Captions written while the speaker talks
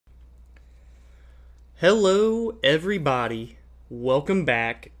Hello, everybody. Welcome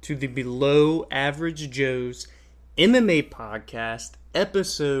back to the Below Average Joe's MMA podcast,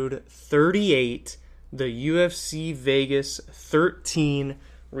 episode 38, the UFC Vegas 13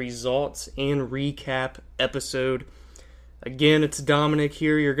 results and recap episode. Again, it's Dominic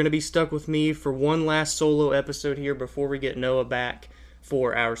here. You're going to be stuck with me for one last solo episode here before we get Noah back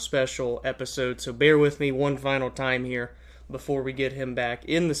for our special episode. So bear with me one final time here before we get him back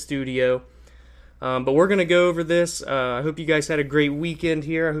in the studio. But we're going to go over this. I hope you guys had a great weekend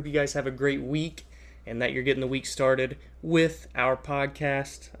here. I hope you guys have a great week and that you're getting the week started with our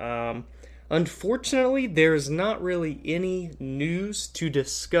podcast. Unfortunately, there's not really any news to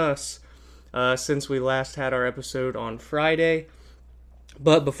discuss since we last had our episode on Friday.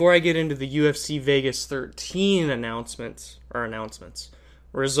 But before I get into the UFC Vegas 13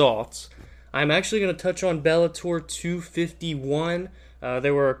 results, I'm actually going to touch on Bellator 251.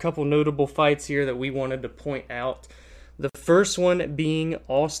 There were a couple notable fights here that we wanted to point out. The first one being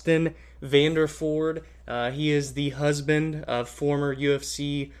Austin Vanderford. He is the husband of former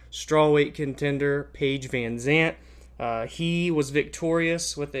UFC strawweight contender Paige VanZant. He was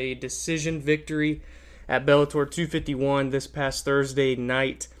victorious with a decision victory at Bellator 251 this past Thursday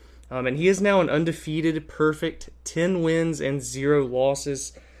night. And he is now an undefeated, perfect 10 wins and 0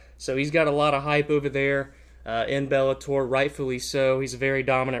 losses. So he's got a lot of hype over there. In Bellator, rightfully so. He's a very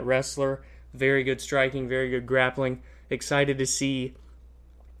dominant wrestler, very good striking, very good grappling. Excited to see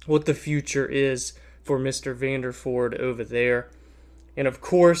what the future is for Mr. Vanderford over there. And of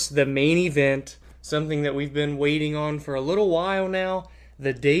course, the main event, something that we've been waiting on for a little while now,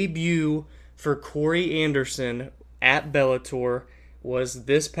 the debut for Corey Anderson at Bellator was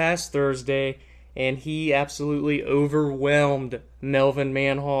this past Thursday, and he absolutely overwhelmed Melvin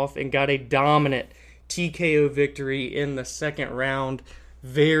Manhoef and got a dominant TKO victory in the second round.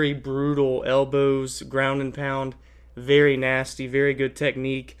 Very brutal elbows, ground and pound, very nasty, very good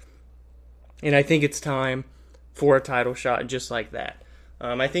technique. And I think it's time for a title shot just like that.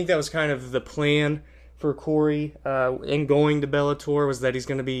 I think that was kind of the plan for Corey in going to Bellator, was that he's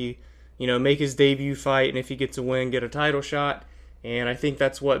going to be, make his debut fight, and if he gets a win, get a title shot. And I think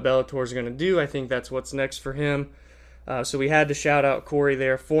that's what Bellator is going to do. I think that's what's next for him. So we had to shout out Corey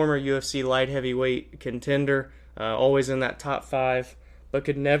there, former UFC light heavyweight contender, always in that top 5, but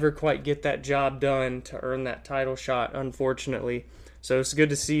could never quite get that job done to earn that title shot, unfortunately. So it's good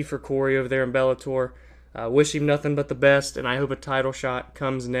to see for Corey over there in Bellator. Wish him nothing but the best, and I hope a title shot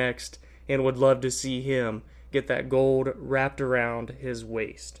comes next, and would love to see him get that gold wrapped around his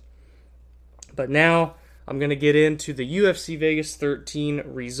waist. But now I'm going to get into the UFC Vegas 13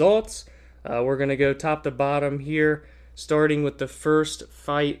 results. We're going to go top to bottom here, starting with the first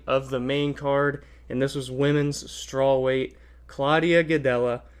fight of the main card, and this was women's strawweight, Claudia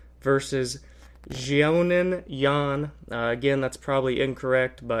Gadelha versus Xiaonan Yan. Again, that's probably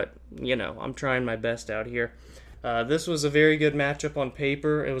incorrect, but, I'm trying my best out here. This was a very good matchup on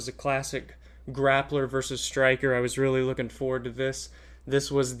paper. It was a classic grappler versus striker. I was really looking forward to this.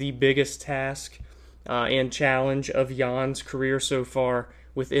 This was the biggest task and challenge of Yan's career so far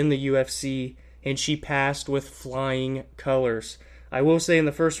within the UFC, and she passed with flying colors. I will say in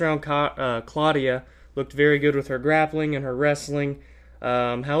the first round, Claudia looked very good with her grappling and her wrestling.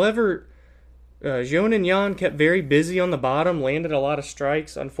 However, Xiaonan Yan kept very busy on the bottom, landed a lot of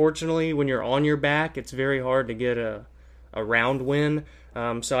strikes. Unfortunately, when you're on your back, it's very hard to get a round win.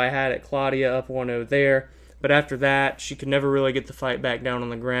 So I had it Claudia up 1-0 there. But after that, she could never really get the fight back down on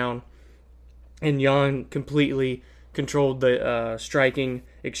the ground. And Yan completely controlled the striking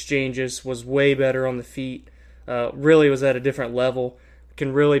exchanges, was way better on the feet, really was at a different level,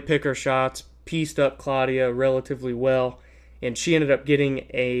 can really pick her shots, pieced up Claudia relatively well, and she ended up getting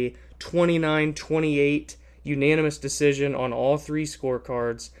a 29-28 unanimous decision on all 3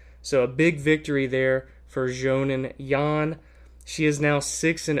 scorecards, so a big victory there for Xiaonan Yan. She is now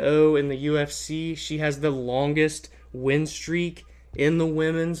 6-0 in the UFC. She has the longest win streak in the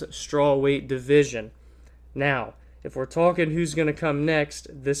women's strawweight division. Now, if we're talking who's going to come next,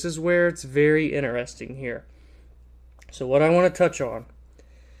 this is where it's very interesting here. So what I want to touch on.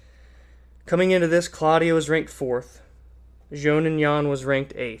 Coming into this, Claudia was ranked 4th. Xiaonan Yan was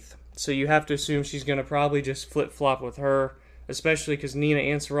ranked 8th. So you have to assume she's going to probably just flip-flop with her, especially because Nina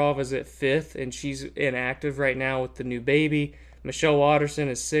Ansaroff is at 5th, and she's inactive right now with the new baby. Michelle Watterson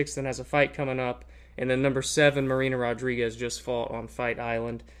is 6th and has a fight coming up. And then number 7, Marina Rodriguez, just fought on Fight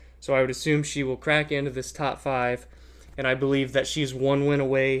Island. So I would assume she will crack into this top 5, and I believe that she's 1 win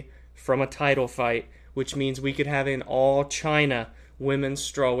away from a title fight, which means we could have an all-China women's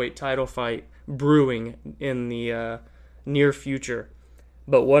strawweight title fight brewing in the near future.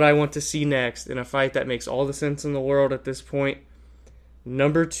 But what I want to see next in a fight that makes all the sense in the world at this point,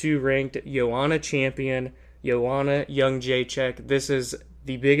 number 2 ranked Joanna champion, Joanna Jędrzejczyk. This is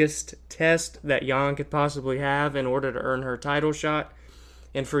the biggest test that Jan could possibly have in order to earn her title shot.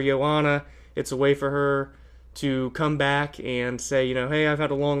 And for Joanna, it's a way for her to come back and say, hey, I've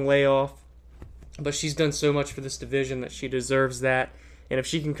had a long layoff, but she's done so much for this division that she deserves that. And if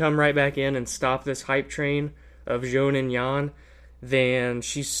she can come right back in and stop this hype train of Joan and Jan, then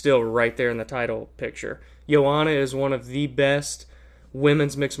she's still right there in the title picture. Joanna is one of the best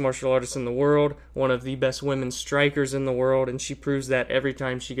women's mixed martial artists in the world, one of the best women's strikers in the world, and she proves that every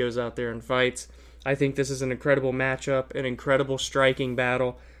time she goes out there and fights. I think this is an incredible matchup, an incredible striking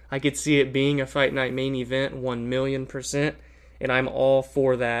battle. I could see it being a Fight Night main event 1,000,000%, and I'm all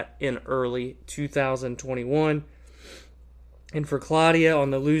for that in early 2021. And for Claudia on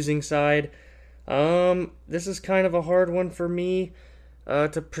the losing side, this is kind of a hard one for me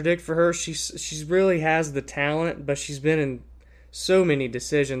to predict for her. She's really has the talent, but she's been in so many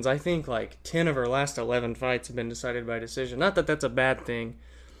decisions. I think like 10 of her last 11 fights have been decided by decision. Not that that's a bad thing,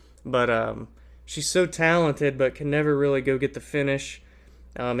 but she's so talented but can never really go get the finish.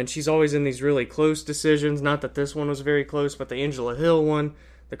 And she's always in these really close decisions. Not that this one was very close, but the Angela Hill one,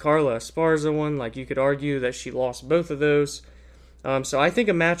 the Carla Esparza one, like you could argue that she lost both of those. So I think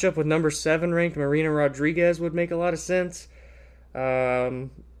a matchup with number 7 ranked Marina Rodriguez would make a lot of sense. Yeah,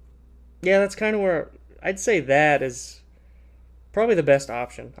 that's kind of where I'd say that is probably the best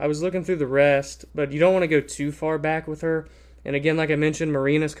option. I was looking through the rest, but you don't want to go too far back with her. And again, like I mentioned,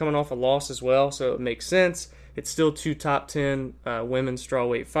 Marina's coming off a loss as well, so it makes sense. It's still 2 top 10 women's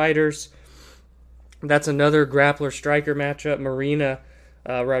strawweight fighters. That's another grappler-striker matchup. Marina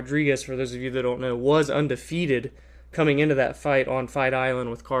Rodriguez, for those of you that don't know, was undefeated coming into that fight on Fight Island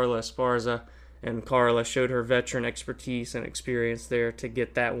with Carla Esparza, and Carla showed her veteran expertise and experience there to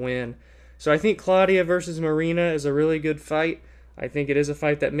get that win. So I think Claudia versus Marina is a really good fight. I think it is a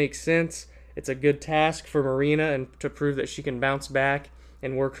fight that makes sense. It's a good task for Marina and to prove that she can bounce back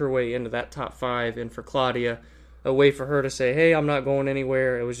and work her way into that top 5. And for Claudia, a way for her to say, hey, I'm not going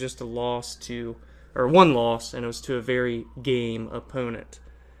anywhere. It was just one loss, and it was to a very game opponent.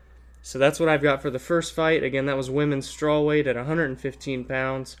 So that's what I've got for the first fight. Again, that was women's strawweight at 115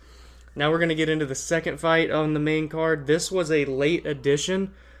 pounds. Now we're going to get into the second fight on the main card. This was a late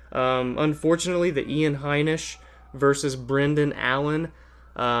addition. Unfortunately, the Ian Heinisch versus Brendan Allen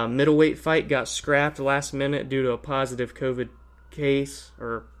middleweight fight got scrapped last minute due to a positive COVID case,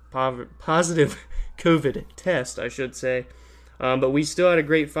 or positive COVID test, I should say. But we still had a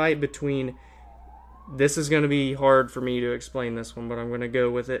great fight between, this is going to be hard for me to explain this one, but I'm going to go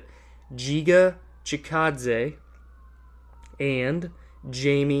with it, Giga Chikadze and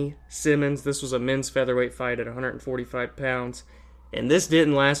Jamie Simmons. This was a men's featherweight fight at 145 pounds. And this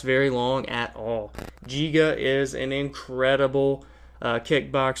didn't last very long at all. Giga is an incredible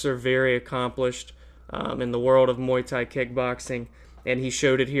kickboxer, very accomplished in the world of Muay Thai kickboxing, and he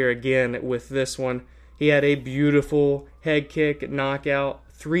showed it here again with this one. He had a beautiful head kick knockout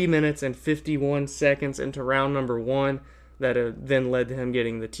 3 minutes and 51 seconds into round number 1 that then led to him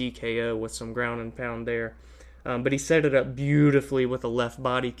getting the TKO with some ground and pound there. But he set it up beautifully with a left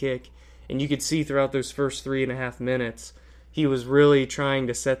body kick, and you could see throughout those first 3.5 minutes he was really trying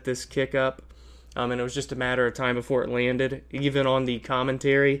to set this kick up, and it was just a matter of time before it landed. Even on the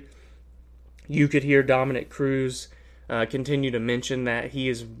commentary, you could hear Dominic Cruz continue to mention that he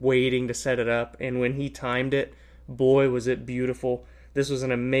is waiting to set it up, and when he timed it, boy, was it beautiful. This was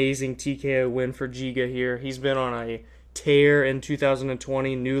an amazing TKO win for Giga here. He's been on a tear in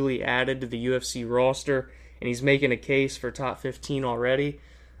 2020, newly added to the UFC roster, and he's making a case for top 15 already.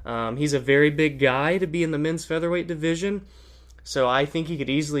 He's a very big guy to be in the men's featherweight division, so I think he could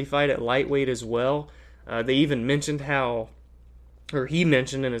easily fight at lightweight as well. They even mentioned he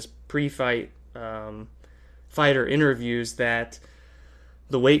mentioned in his pre-fight fighter interviews that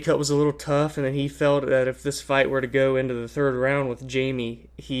the weight cut was a little tough, and that he felt that if this fight were to go into the third round with Jamie,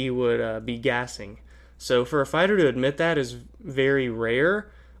 he would be gassing. So for a fighter to admit that is very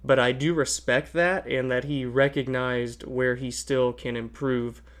rare, but I do respect that, and that he recognized where he still can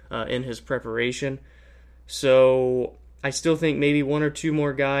improve in his preparation. So I still think maybe 1 or 2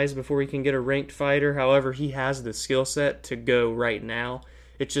 more guys before he can get a ranked fighter. However, he has the skill set to go right now.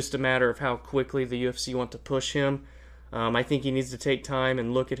 It's just a matter of how quickly the UFC want to push him. I think he needs to take time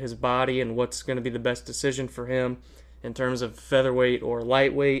and look at his body and what's going to be the best decision for him in terms of featherweight or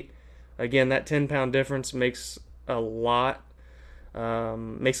lightweight. Again, that 10-pound difference makes a lot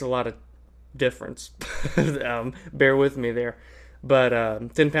of difference. Bear with me there.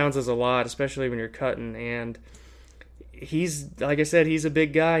 But 10 pounds is a lot, especially when you're cutting. And he's, like I said, he's a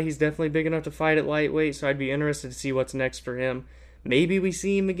big guy. He's definitely big enough to fight at lightweight, so I'd be interested to see what's next for him. Maybe we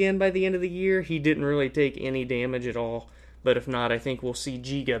see him again by the end of the year. He didn't really take any damage at all, but if not, I think we'll see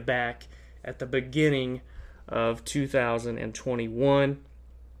Giga back at the beginning of 2021.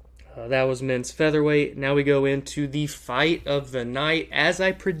 That was men's featherweight. Now we go into the fight of the night. As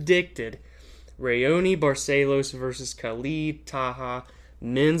I predicted, Raoni Barcelos versus Khalid Taha,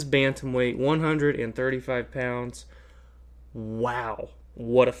 men's bantamweight, 135 pounds. Wow,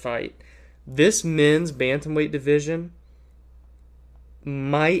 what a fight. This men's bantamweight division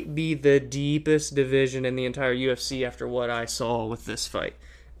might be the deepest division in the entire UFC after what I saw with this fight.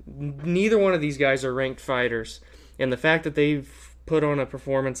 Neither one of these guys are ranked fighters, and the fact that they've put on a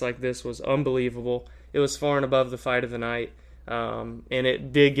performance like this was unbelievable. It was far and above the fight of the night, and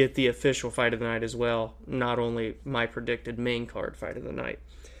it did get the official fight of the night as well, not only my predicted main card fight of the night.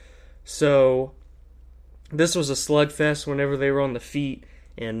 So this was a slugfest whenever they were on the feet,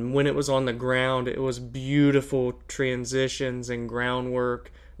 and when it was on the ground, it was beautiful transitions and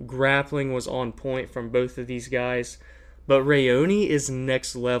groundwork. Grappling was on point from both of these guys, but Raoni is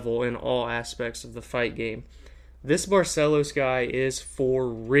next level in all aspects of the fight game. This Barcelos guy is for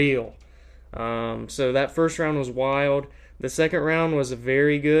real. So that first round was wild. The second round was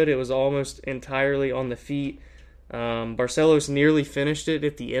very good. It was almost entirely on the feet. Barcelos nearly finished it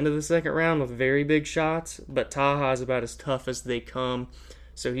at the end of the second round with very big shots, but Taha is about as tough as they come,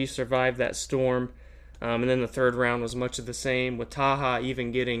 so he survived that storm. And then the third round was much of the same, with Taha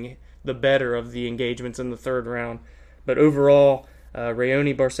even getting the better of the engagements in the third round. But overall,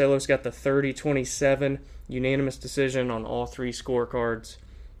 Raoni Barcelos got the 30-27 unanimous decision on all three scorecards.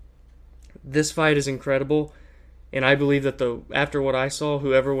 This fight is incredible, and I believe that after what I saw,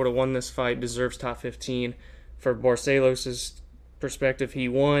 whoever would have won this fight deserves top 15. For Barcelos' perspective, he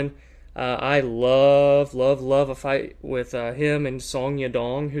won. I love a fight with him and Song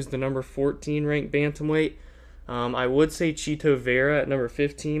Yadong, who's the number 14 ranked bantamweight. I would say Chito Vera at number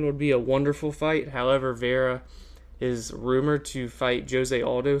 15 would be a wonderful fight. However, Vera is rumored to fight Jose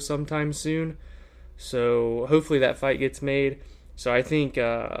Aldo sometime soon, so hopefully that fight gets made. So I think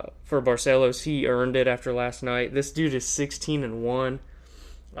for Barcelos, he earned it after last night. This dude is 16-1.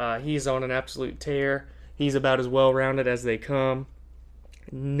 He's on an absolute tear. He's about as well-rounded as they come.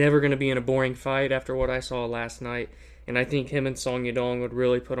 Never going to be in a boring fight after what I saw last night. And I think him and Song Yadong would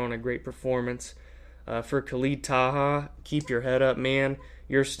really put on a great performance. For Khalid Taha, keep your head up, man.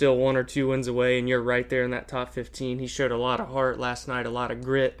 You're still 1 or 2 wins away, and you're right there in that top 15. He showed a lot of heart last night, a lot of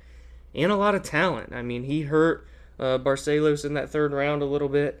grit, and a lot of talent. I mean, he hurt Barcelos in that third round a little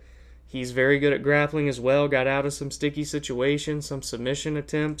bit. He's very good at grappling as well. Got out of some sticky situations, some submission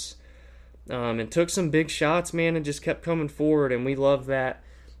attempts. And took some big shots, man, and just kept coming forward, and we love that.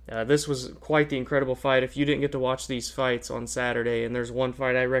 This was quite the incredible fight. If you didn't get to watch these fights on Saturday, and there's one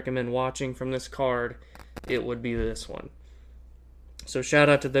fight I recommend watching from this card, it would be this one. So shout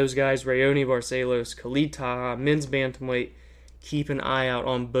out to those guys, Raoni Barcelos, Khalid Taha, men's bantamweight. Keep an eye out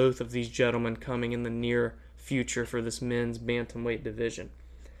on both of these gentlemen coming in the near future for this men's bantamweight division.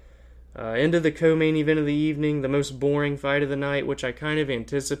 Into the co-main event of the evening, the most boring fight of the night, which I kind of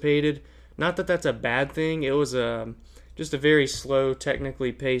anticipated. Not that that's a bad thing. It was just a very slow,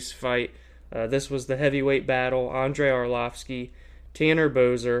 technically paced fight. This was the heavyweight battle. Andrei Arlovski, Tanner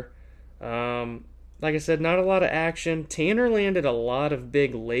Boser. Like I said, not a lot of action. Tanner landed a lot of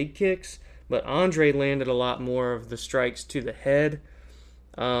big leg kicks, but Andrei landed a lot more of the strikes to the head.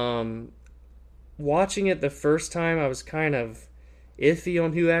 Watching it the first time, I was kind of iffy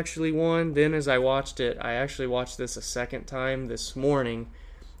on who actually won. Then as I watched it, I actually watched this a second time this morning,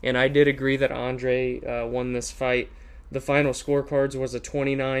 and I did agree that Andrei won this fight. The final scorecards was a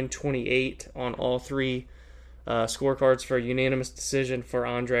 29-28 on all three scorecards for a unanimous decision for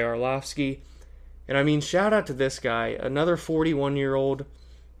Andrei Arlovski. And I mean, shout out to this guy, another 41-year-old,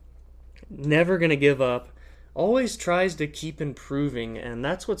 never going to give up, always tries to keep improving, and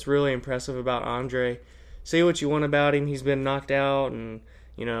that's what's really impressive about Andrei. Say what you want about him, he's been knocked out, and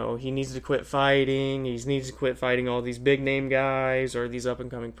he needs to quit fighting. He needs to quit fighting all these big-name guys or these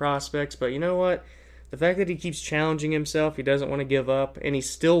up-and-coming prospects. But you know what? The fact that he keeps challenging himself, he doesn't want to give up, and he's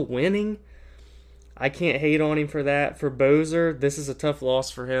still winning, I can't hate on him for that. For Boser, this is a tough loss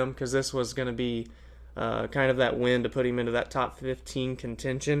for him because this was going to be kind of that win to put him into that top 15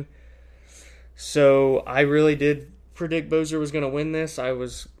 contention. So I really did predict Boser was going to win this. I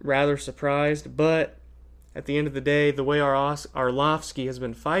was rather surprised, but at the end of the day, the way Arlovski has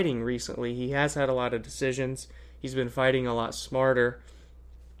been fighting recently, he has had a lot of decisions. He's been fighting a lot smarter,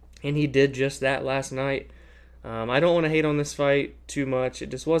 and he did just that last night. I don't want to hate on this fight too much. It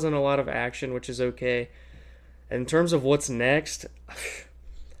just wasn't a lot of action, which is okay. In terms of what's next,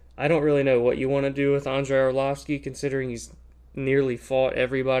 I don't really know what you want to do with Andrei Arlovsky, considering he's nearly fought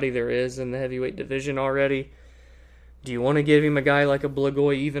everybody there is in the heavyweight division already. Do you want to give him a guy like a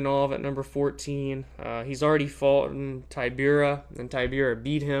Blagoy Ivanov at number 14? He's already fought in Tybura, and Tybura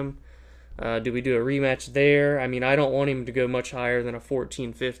beat him. Do we do a rematch there? I mean, I don't want him to go much higher than a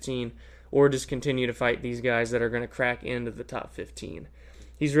 14-15, or just continue to fight these guys that are going to crack into the top 15.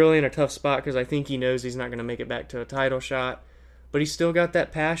 He's really in a tough spot because I think he knows he's not going to make it back to a title shot, but he's still got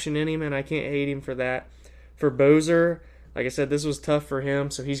that passion in him, and I can't hate him for that. For Boser, like I said, this was tough for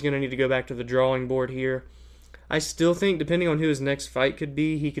him, so he's going to need to go back to the drawing board here. I still think, depending on who his next fight could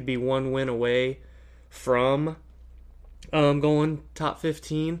be, he could be one win away from going top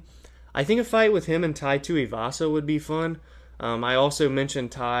 15. I think a fight with him and Tai Tuivasa would be fun. I also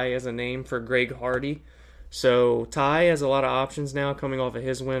mentioned Tai as a name for Greg Hardy. So Tai has a lot of options now coming off of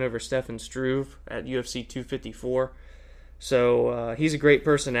his win over Stefan Struve at UFC 254. So he's a great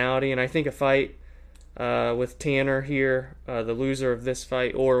personality, and I think a fight with Tanner here, the loser of this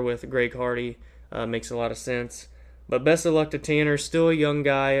fight, or with Greg Hardy, makes a lot of sense. But best of luck to Tanner. Still a young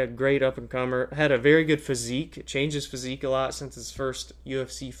guy, a great up-and-comer. Had a very good physique. Changed his physique a lot since his first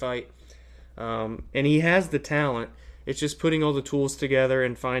UFC fight. And he has the talent. It's just putting all the tools together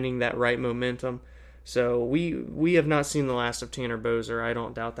and finding that right momentum. So we have not seen the last of Tanner Boser. I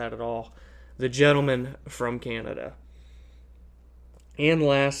don't doubt that at all. The gentleman from Canada. And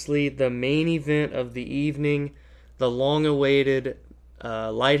lastly, the main event of the evening, the long-awaited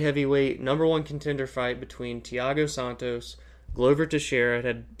light heavyweight number one contender fight between Thiago Santos, Glover Teixeira. It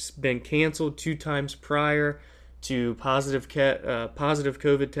had been canceled 2 times prior to positive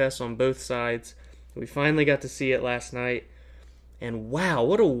COVID tests on both sides. We finally got to see it last night, and wow,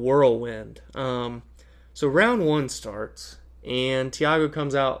 what a whirlwind. So round 1 starts, and Thiago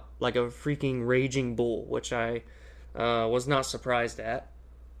comes out like a freaking raging bull, which I was not surprised at.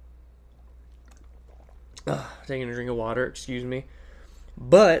 Taking a drink of water, excuse me.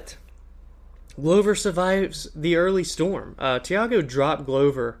 But Glover survives the early storm. Thiago dropped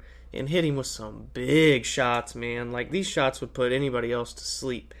Glover and hit him with some big shots, man. Like, these shots would put anybody else to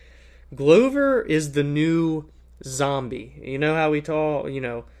sleep. Glover is the new Zombie. You know how we call,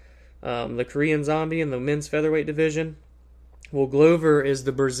 the Korean Zombie in the men's featherweight division? Well, Glover is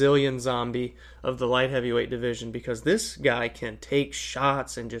the Brazilian Zombie of the light heavyweight division, because this guy can take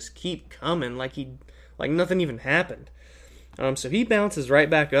shots and just keep coming like nothing even happened. So he bounces right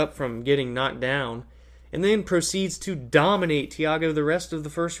back up from getting knocked down, and then proceeds to dominate Thiago the rest of the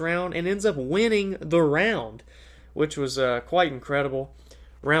first round, and ends up winning the round, which was quite incredible.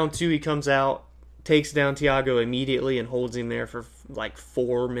 Round 2, he comes out, takes down Thiago immediately, and holds him there for like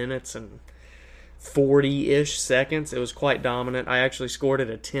 4 minutes and 40-ish seconds. It was quite dominant. I actually scored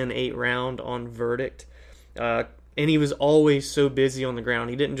it a 10-8 round on Verdict. And he was always so busy on the ground.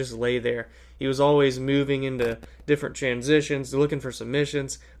 He didn't just lay there. He was always moving into different transitions, looking for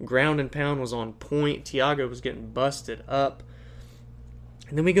submissions. Ground and pound was on point. Thiago was getting busted up.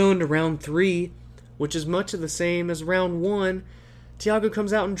 And then we go into round 3, which is much of the same as round 1. Thiago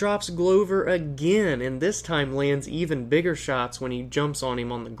comes out and drops Glover again, and this time lands even bigger shots when he jumps on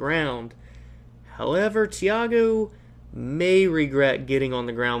him on the ground. However, Thiago may regret getting on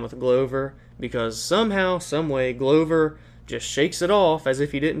the ground with Glover, because somehow, someway, Glover just shakes it off as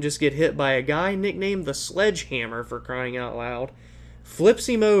if he didn't just get hit by a guy nicknamed the Sledgehammer, for crying out loud, flips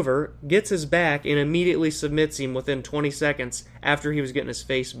him over, gets his back, and immediately submits him within 20 seconds after he was getting his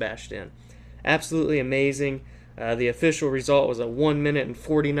face bashed in. Absolutely amazing. The official result was a 1 minute and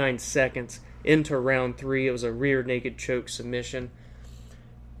 49 seconds into round 3. It was a rear naked choke submission.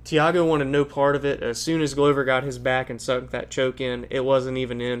 Thiago wanted no part of it. As soon as Glover got his back and sunk that choke in, it wasn't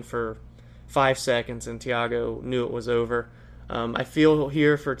even in for 5 seconds, and Thiago knew it was over. I feel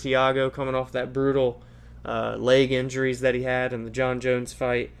here for Thiago coming off that brutal leg injuries that he had in the John Jones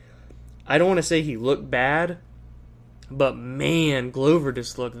fight. I don't want to say he looked bad, but man, Glover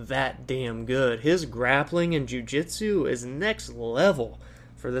just looked that damn good. His grappling and jiu-jitsu is next level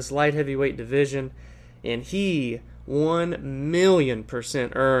for this light heavyweight division, and he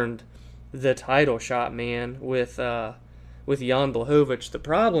 1,000,000% earned the title shot, man, with Jan Blachowicz. The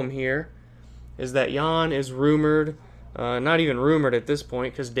problem here is that Jan is rumored, not even rumored at this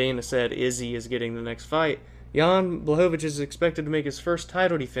point, because Dana said Izzy is getting the next fight. Jan Blachowicz is expected to make his first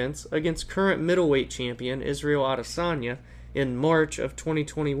title defense against current middleweight champion Israel Adesanya in March of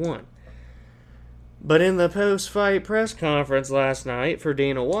 2021. But in the post-fight press conference last night for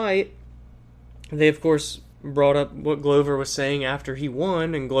Dana White, they of course brought up what Glover was saying after he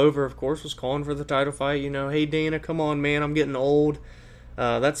won, and Glover of course was calling for the title fight. Hey Dana, come on man, I'm getting old.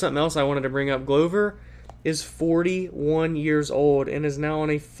 That's something else I wanted to bring up. Glover is 41 years old and is now on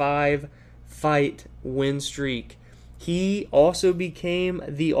a 5-fight win streak. He also became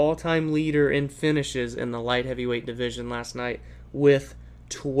the all-time leader in finishes in the light heavyweight division last night with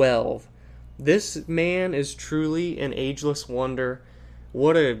 12. This man is truly an ageless wonder.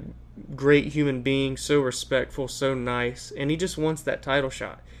 What a great human being, so respectful, so nice, and he just wants that title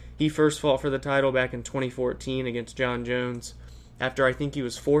shot. He first fought for the title back in 2014 against Jon Jones after I think he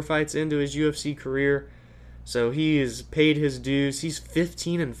was 4 fights into his UFC career. So he has paid his dues. He's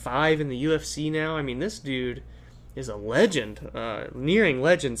 15-5 in the UFC now. I mean, this dude is a legend, nearing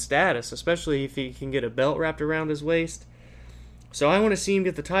legend status, especially if he can get a belt wrapped around his waist. So I want to see him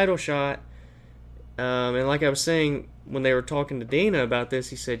get the title shot. And like I was saying, when they were talking to Dana about this,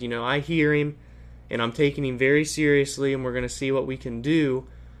 he said, I hear him, and I'm taking him very seriously, and we're going to see what we can do.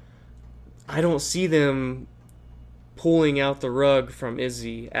 I don't see them pulling out the rug from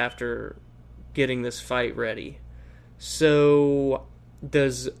Izzy after getting this fight ready. So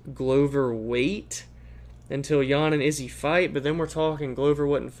does Glover wait until Jan and Izzy fight? But then we're talking Glover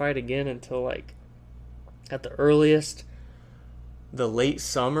wouldn't fight again until, at the earliest, the late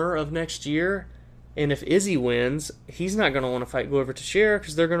summer of next year. And if Izzy wins, he's not going to want to fight Glover Teixeira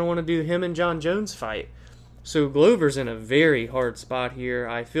because they're going to want to do him and Jon Jones fight. So Glover's in a very hard spot here.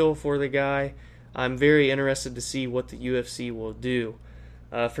 I feel for the guy. I'm very interested to see what the UFC will do.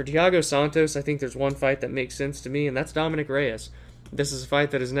 For Thiago Santos, I think there's one fight that makes sense to me, and that's Dominic Reyes. This is a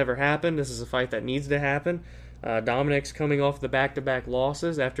fight that has never happened. This is a fight that needs to happen. Dominic's coming off the back-to-back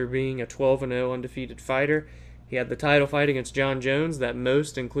losses after being a 12-0 undefeated fighter. He had the title fight against Jon Jones that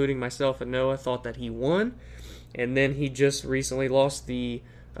most, including myself and Noah, thought that he won. And then he just recently lost the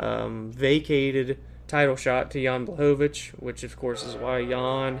vacated title shot to Jan Blachowicz, which of course is why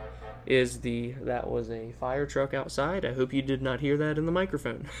Jan is that was a fire truck outside. I hope you did not hear that in the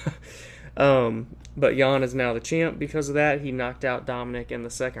microphone. But Jan is now the champ because of that. He knocked out Dominic in the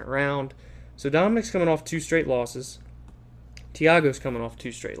second round. So Dominic's coming off 2 straight losses. Thiago's coming off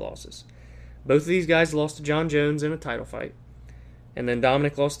 2 straight losses. Both of these guys lost to Jon Jones in a title fight. And then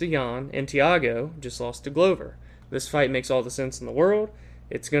Dominic lost to Jan, and Thiago just lost to Glover. This fight makes all the sense in the world.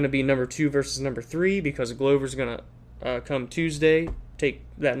 It's going to be number 2 versus number 3 because Glover's going to come Tuesday, take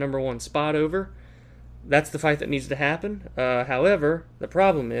that number 1 spot over. That's the fight that needs to happen. However, the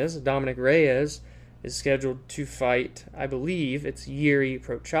problem is Dominic Reyes is scheduled to fight, I believe, it's Jiří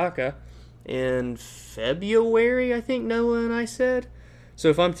Procházka in February, I think Noah and I said. So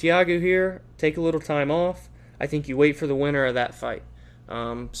if I'm Thiago here, take a little time off. I think you wait for the winner of that fight.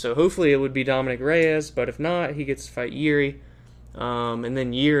 So hopefully it would be Dominic Reyes, but if not, he gets to fight Jiří. And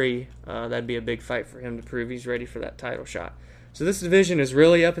then Jiří, that'd be a big fight for him to prove he's ready for that title shot. So this division is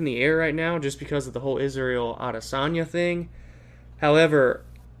really up in the air right now just because of the whole Israel Adesanya thing. However,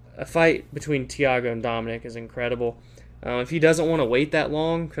 a fight between Thiago and Dominic is incredible. If he doesn't want to wait that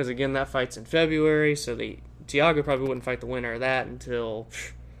long, because again, that fight's in February, so Thiago probably wouldn't fight the winner of that until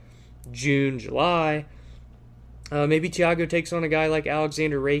June, July. Maybe Thiago takes on a guy like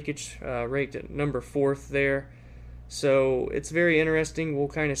Alexander Rakic, ranked at number 4th there. So it's very interesting. We'll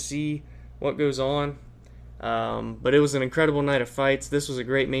kind of see what goes on. But it was an incredible night of fights. This was a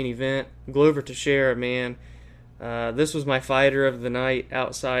great main event. Glover Teixeira, man. This was my fighter of the night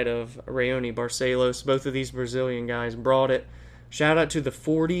outside of Raoni Barcelos. Both of these Brazilian guys brought it. Shout out to the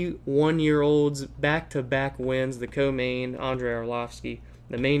 41-year-olds, back-to-back wins, the co-main, Andrei Arlovski,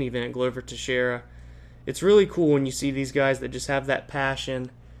 the main event, Glover Teixeira. It's really cool when you see these guys that just have that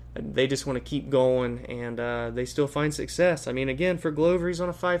passion. They just want to keep going, and they still find success. I mean, again, for Glover, he's on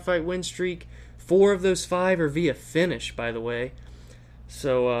a 5-fight win streak. 4 of those 5 are via finish, by the way.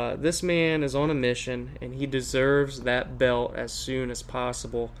 So this man is on a mission, and he deserves that belt as soon as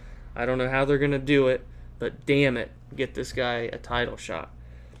possible. I don't know how they're going to do it, but damn it, get this guy a title shot.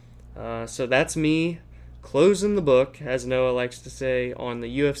 So that's me closing the book, as Noah likes to say, on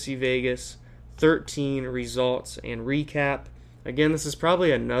the UFC Vegas 13 results and recap. Again, this is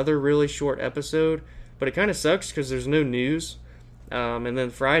probably another really short episode, but it kind of sucks because there's no news. And then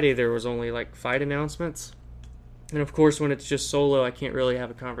Friday there was only fight announcements. And of course, when it's just solo, I can't really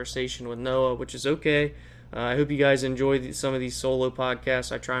have a conversation with Noah, which is okay. I hope you guys enjoy some of these solo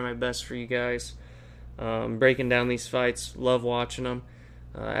podcasts. I try my best for you guys. Breaking down these fights, love watching them.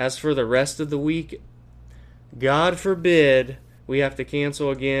 As for the rest of the week, God forbid we have to cancel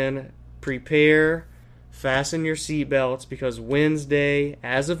again. Prepare, fasten your seatbelts, because Wednesday,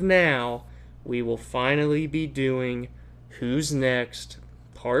 as of now, we will finally be doing Who's Next,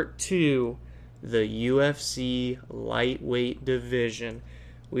 Part 2, the UFC lightweight division.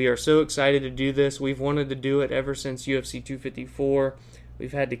 We are so excited to do this. We've wanted to do it ever since UFC 254.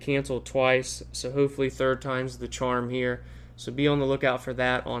 We've had to cancel twice, so hopefully third time's the charm here. So be on the lookout for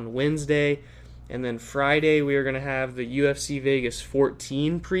that on Wednesday. And then Friday, we are going to have the UFC Vegas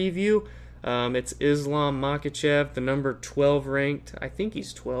 14 preview. It's Islam Makhachev, the number 12 ranked. I think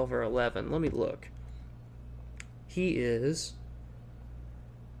he's 12 or 11. Let me look. He is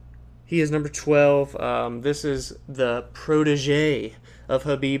number 12. This is the protege of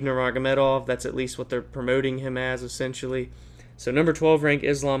Khabib Nurmagomedov. That's at least what they're promoting him as, essentially. So number 12 ranked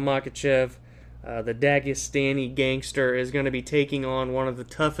Islam Makhachev, the Dagestani gangster, is going to be taking on one of the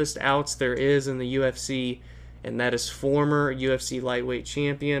toughest outs there is in the UFC, and that is former UFC lightweight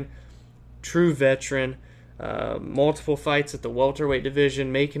champion, true veteran, multiple fights at the welterweight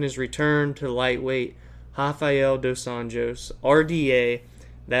division, making his return to lightweight, Rafael dos Anjos, RDA.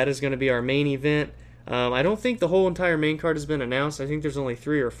 That is going to be our main event. I don't think the whole entire main card has been announced. I think there's only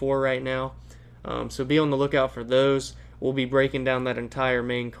 3 or 4 right now. So be on the lookout for those. We'll be breaking down that entire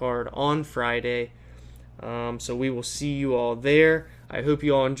main card on Friday. So we will see you all there. I hope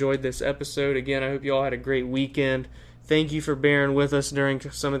you all enjoyed this episode. Again, I hope you all had a great weekend. Thank you for bearing with us during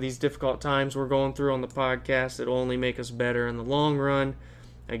some of these difficult times we're going through on the podcast. It'll only make us better in the long run.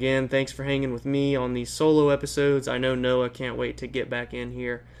 Again, thanks for hanging with me on these solo episodes. I know Noah can't wait to get back in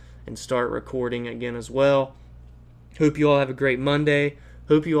here and start recording again as well. Hope you all have a great Monday.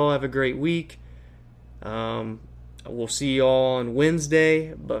 Hope you all have a great week. We'll see you all on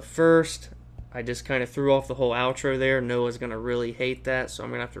Wednesday, but first, I just kind of threw off the whole outro there. Noah's going to really hate that, so I'm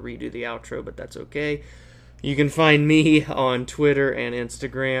going to have to redo the outro, but that's okay. You can find me on Twitter and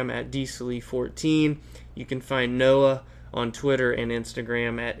Instagram at DSalee14. You can find Noah on Twitter and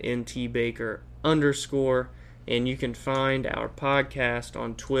Instagram at ntbaker_, and you can find our podcast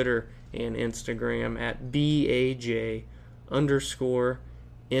on Twitter and Instagram at BAJ_MMA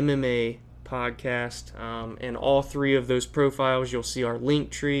podcast. And all 3 of those profiles, you'll see our link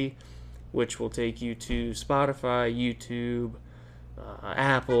tree, which will take you to Spotify, YouTube,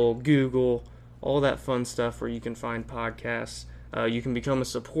 Apple, Google, all that fun stuff where you can find podcasts. You can become a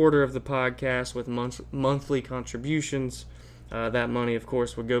supporter of the podcast with monthly contributions. That money, of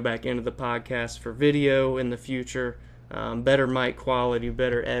course, would go back into the podcast for video in the future, better mic quality,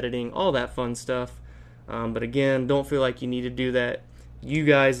 better editing, all that fun stuff. But again, don't feel like you need to do that. You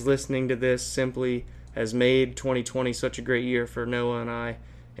guys listening to this simply has made 2020 such a great year for Noah and I,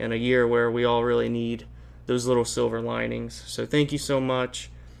 and a year where we all really need those little silver linings. So thank you so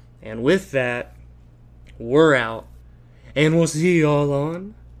much. And with that, we're out. And we'll see you all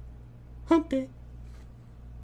on Hump Day.